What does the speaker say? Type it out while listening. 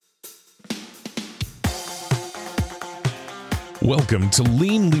Welcome to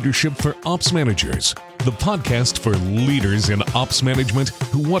Lean Leadership for Ops Managers, the podcast for leaders in ops management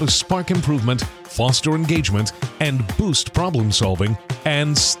who want to spark improvement, foster engagement, and boost problem solving,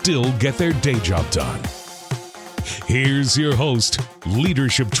 and still get their day job done. Here's your host,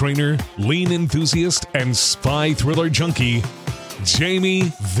 leadership trainer, lean enthusiast, and spy thriller junkie,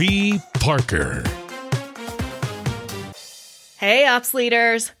 Jamie V. Parker. Hey, ops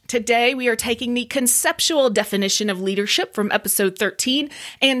leaders. Today we are taking the conceptual definition of leadership from episode 13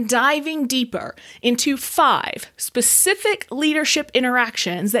 and diving deeper into 5 specific leadership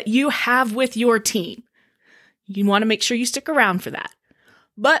interactions that you have with your team. You want to make sure you stick around for that.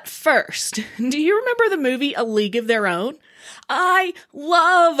 But first, do you remember the movie A League of Their Own? I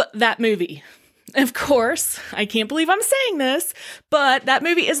love that movie. Of course, I can't believe I'm saying this, but that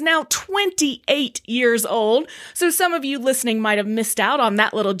movie is now 28 years old, so some of you listening might have missed out on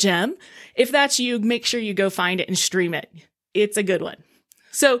that little gem. If that's you, make sure you go find it and stream it. It's a good one.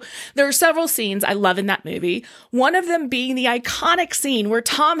 So there are several scenes I love in that movie, one of them being the iconic scene where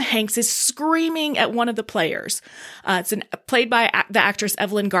Tom Hanks is screaming at one of the players. It's played by the actress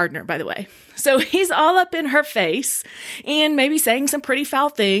Evelyn Gardner, by the way. So he's all up in her face and maybe saying some pretty foul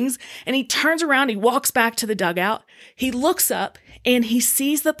things, and he turns around, he walks back to the dugout, he looks up, and he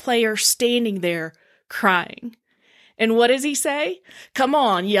sees the player standing there crying. And what does he say? Come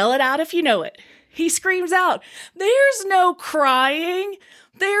on, yell it out if you know it. He screams out, "There's no crying.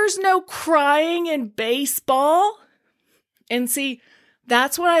 There's no crying in baseball." And see,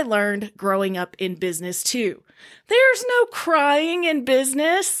 that's what I learned growing up in business too. There's no crying in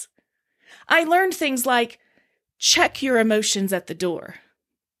business. I learned things like check your emotions at the door.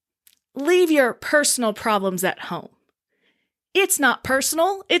 Leave your personal problems at home. It's not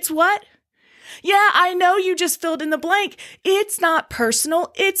personal. It's what? Yeah, I know you just filled in the blank. It's not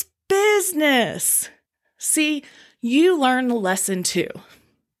personal. It's business. See, you learn the lesson too.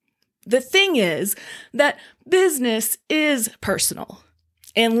 The thing is that business is personal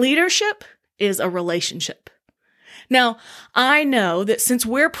and leadership is a relationship. Now, I know that since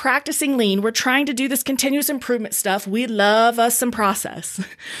we're practicing lean, we're trying to do this continuous improvement stuff. We love us some process.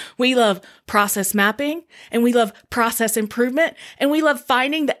 We love process mapping, and we love process improvement, and we love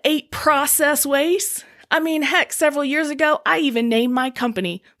finding the 8 process ways. I mean, heck, several years ago, I even named my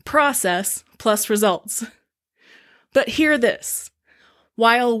company Process Plus Results. But hear this.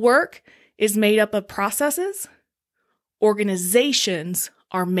 While work is made up of processes, organizations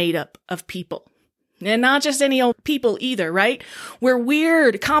are made up of people. And not just any old people either, right? We're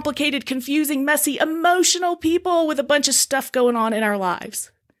weird, complicated, confusing, messy, emotional people with a bunch of stuff going on in our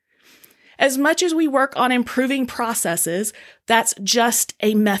lives. As much as we work on improving processes, that's just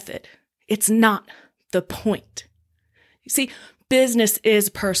a method. It's not the point. You see, business is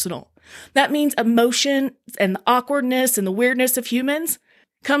personal. That means emotion and the awkwardness and the weirdness of humans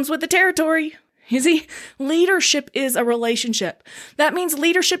comes with the territory. You see, leadership is a relationship. That means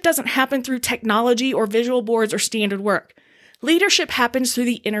leadership doesn't happen through technology or visual boards or standard work. Leadership happens through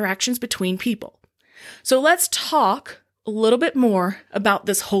the interactions between people. So let's talk a little bit more about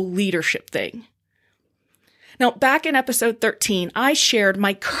this whole leadership thing. Now, back in episode 13, I shared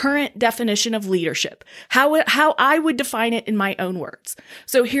my current definition of leadership, how I would define it in my own words.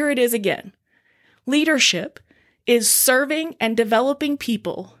 So here it is again. Leadership is serving and developing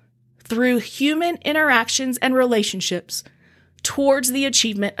people through human interactions and relationships towards the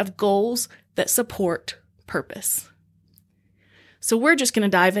achievement of goals that support purpose. So we're just going to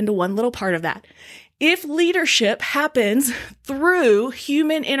dive into one little part of that. If leadership happens through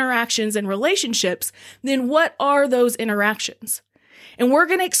human interactions and relationships, then what are those interactions? And we're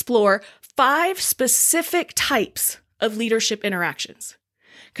going to explore 5 specific types of leadership interactions.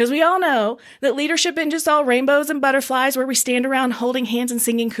 Because we all know that leadership isn't just all rainbows and butterflies where we stand around holding hands and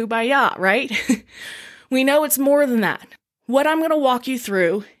singing Kumbaya, right? We know it's more than that. What I'm going to walk you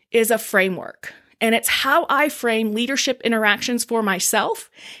through is a framework. And it's how I frame leadership interactions for myself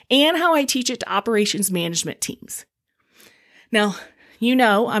and how I teach it to operations management teams. Now, you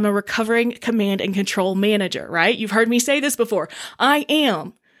know I'm a recovering command and control manager, right? You've heard me say this before. I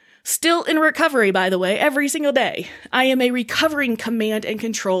am. Still in recovery, by the way, every single day. I am a recovering command and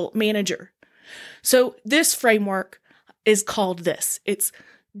control manager. So this framework is called this. It's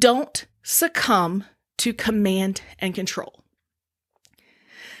don't succumb to command and control.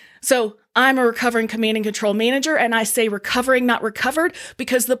 So I'm a recovering command and control manager, and I say recovering, not recovered,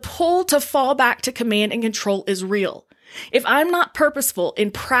 because the pull to fall back to command and control is real. If I'm not purposeful in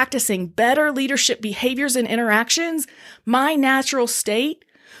practicing better leadership behaviors and interactions, my natural state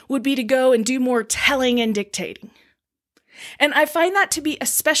would be to go and do more telling and dictating. And I find that to be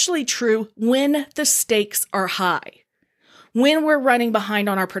especially true when the stakes are high. when we're running behind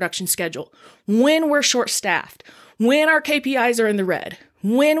on our production schedule, when we're short-staffed, when our KPIs are in the red,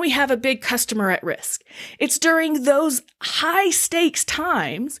 when we have a big customer at risk. It's during those high-stakes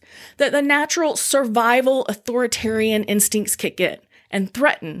times that the natural survival authoritarian instincts kick in and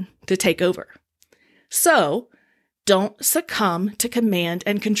threaten to take over. So, don't succumb to command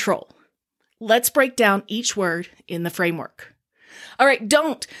and control. Let's break down each word in the framework. All right,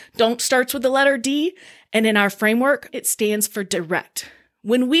 don't starts with the letter D, and in our framework, it stands for direct.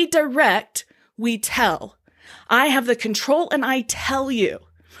 When we direct, we tell. I have the control and I tell you.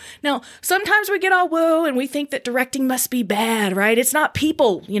 Now, sometimes we get all woo and we think that directing must be bad, right? It's not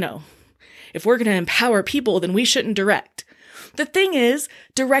people, If we're going to empower people, then we shouldn't direct. The thing is,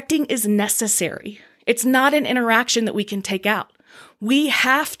 directing is necessary. It's not an interaction that we can take out. We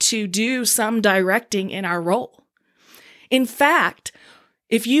have to do some directing in our role. In fact,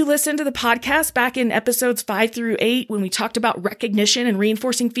 if you listen to the podcast back in episodes 5 through 8, when we talked about recognition and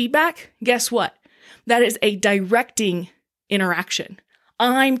reinforcing feedback, guess what? That is a directing interaction.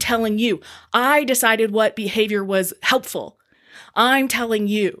 I'm telling you, I decided what behavior was helpful. I'm telling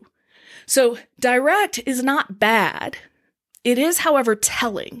you. So direct is not bad. It is, however,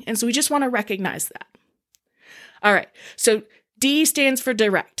 telling. And so we just want to recognize that. All right. So D stands for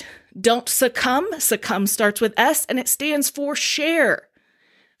direct. Don't succumb. Succumb starts with S and it stands for share.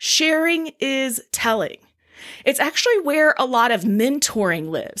 Sharing is telling. It's actually where a lot of mentoring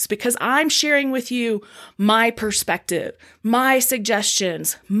lives because I'm sharing with you my perspective, my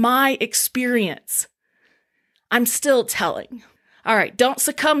suggestions, my experience. I'm still telling. All right. Don't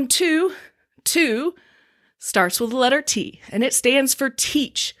succumb to starts with the letter T and it stands for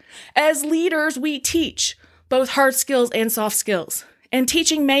teach. As leaders, we teach both hard skills and soft skills. And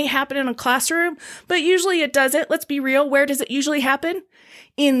teaching may happen in a classroom, but usually it doesn't. Let's be real. Where does it usually happen?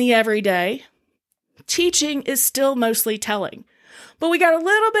 In the everyday. Teaching is still mostly telling. But we got a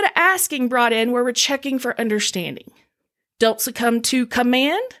little bit of asking brought in where we're checking for understanding. Don't succumb to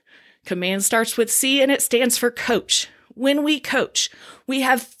command. Command starts with C and it stands for coach. When we coach, we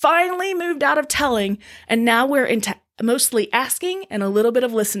have finally moved out of telling and now we're into mostly asking and a little bit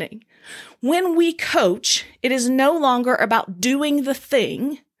of listening. When we coach, it is no longer about doing the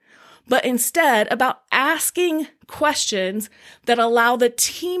thing, but instead about asking questions that allow the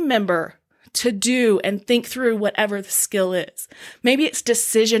team member to do and think through whatever the skill is. Maybe it's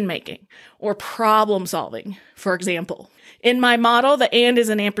decision making or problem solving, for example. In my model, the and is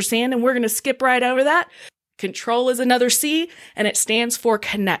an ampersand, and we're going to skip right over that. Control is another C, and it stands for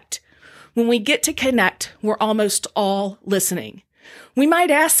connect. When we get to connect, we're almost all listening. We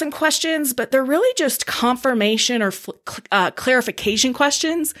might ask some questions, but they're really just confirmation or clarification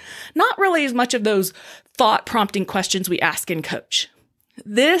questions, not really as much of those thought-prompting questions we ask in coach.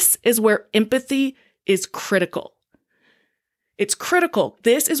 This is where empathy is critical. It's critical.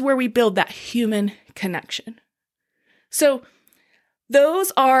 This is where we build that human connection. So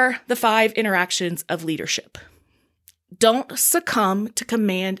those are the 5 interactions of leadership. Don't succumb to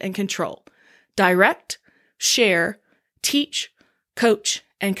command and control. Direct, share, teach, coach,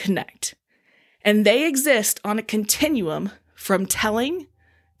 and connect. And they exist on a continuum from telling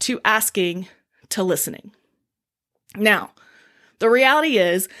to asking to listening. Now, the reality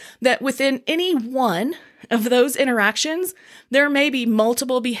is that within any one of those interactions, there may be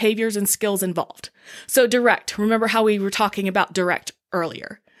multiple behaviors and skills involved. So direct, remember how we were talking about direct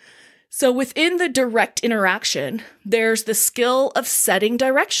earlier. So within the direct interaction, there's the skill of setting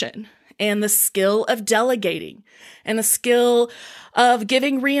direction and the skill of delegating and the skill of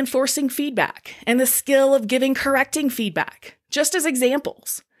giving reinforcing feedback and the skill of giving correcting feedback, just as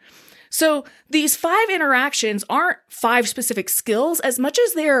examples. So these 5 interactions aren't 5 specific skills as much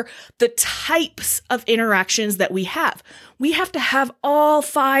as they're the types of interactions that we have. We have to have all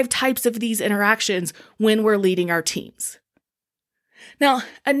 5 types of these interactions when we're leading our teams. Now,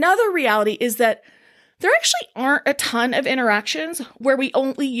 another reality is that there actually aren't a ton of interactions where we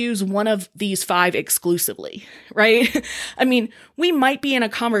only use one of these 5 exclusively, right? I mean, we might be in a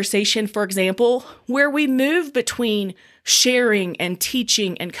conversation, for example, where we move between sharing and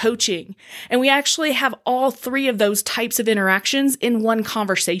teaching and coaching, and we actually have all 3 of those types of interactions in one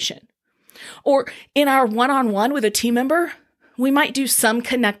conversation. Or in our one-on-one with a team member, we might do some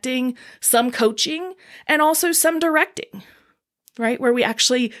connecting, some coaching, and also some directing, right? Where we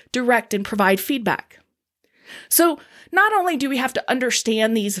actually direct and provide feedback. So not only do we have to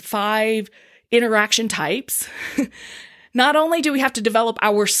understand these 5 interaction types, not only do we have to develop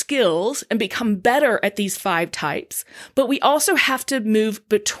our skills and become better at these 5 types, but we also have to move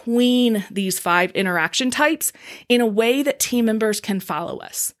between these 5 interaction types in a way that team members can follow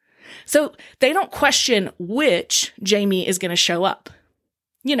us. So they don't question which Jamie is going to show up.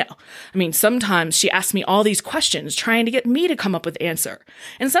 Sometimes she asks me all these questions trying to get me to come up with the answer.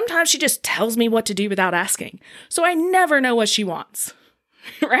 And sometimes she just tells me what to do without asking. So I never know what she wants,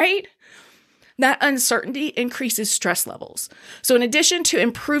 right? That uncertainty increases stress levels. So in addition to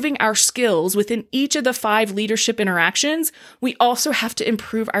improving our skills within each of the 5 leadership interactions, we also have to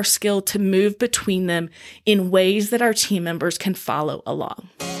improve our skill to move between them in ways that our team members can follow along.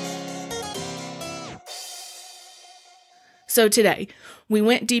 So today, we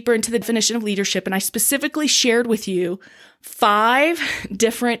went deeper into the definition of leadership, and I specifically shared with you 5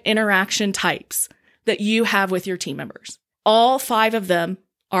 different interaction types that you have with your team members. All 5 of them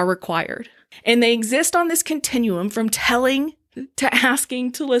are required, and they exist on this continuum from telling to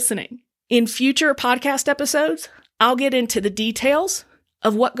asking to listening. In future podcast episodes, I'll get into the details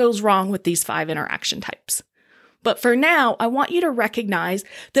of what goes wrong with these 5 interaction types. But for now, I want you to recognize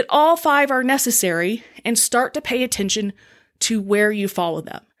that all 5 are necessary and start to pay attention to where you follow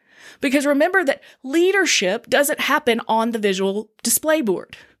them. Because remember that leadership doesn't happen on the visual display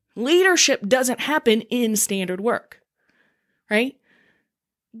board. Leadership doesn't happen in standard work, right?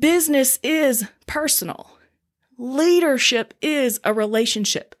 Business is personal. Leadership is a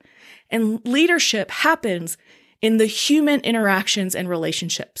relationship. And leadership happens in the human interactions and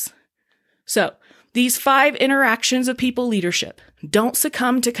relationships. So, these 5 interactions of people leadership, don't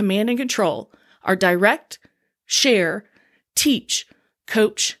succumb to command and control, are direct, share, teach,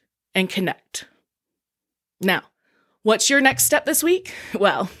 coach, and connect. Now, what's your next step this week?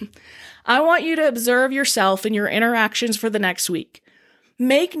 Well, I want you to observe yourself and your interactions for the next week.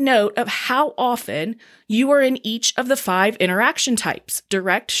 Make note of how often you are in each of the 5 interaction types: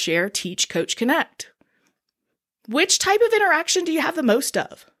 direct, share, teach, coach, connect. Which type of interaction do you have the most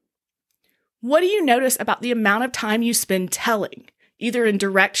of? What do you notice about the amount of time you spend telling, either in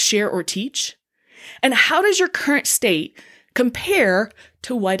direct, share, or teach? And how does your current state compare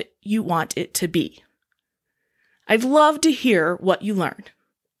to what you want it to be? I'd love to hear what you learned.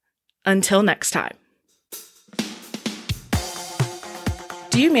 Until next time.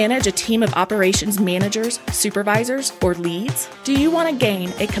 Do you manage a team of operations managers, supervisors, or leads? Do you want to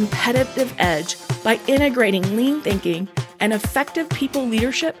gain a competitive edge by integrating lean thinking and effective people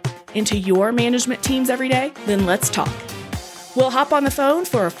leadership into your management teams every day? Then let's talk. We'll hop on the phone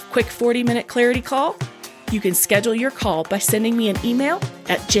for a quick 40-minute clarity call. You can schedule your call by sending me an email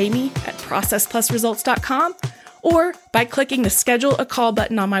at jamie@processplusresults.com or by clicking the Schedule a Call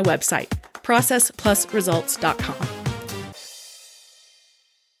button on my website, processplusresults.com.